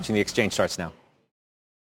 Thanks for watching. The exchange starts now.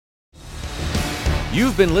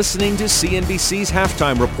 You've been listening to CNBC's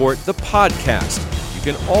Halftime Report, the podcast. You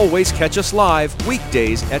can always catch us live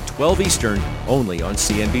weekdays at 12 Eastern, only on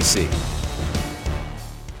CNBC.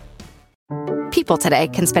 People today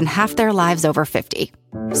can spend half their lives over 50.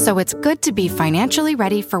 So it's good to be financially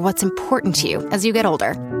ready for what's important to you as you get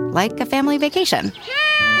older, like a family vacation.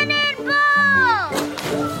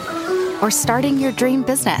 Or starting your dream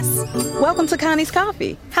business. Welcome to Connie's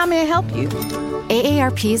Coffee. How may I help you?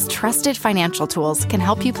 AARP's trusted financial tools can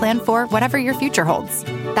help you plan for whatever your future holds.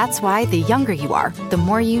 That's why the younger you are, the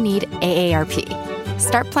more you need AARP.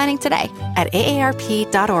 Start planning today at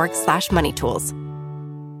aarp.org/moneytools.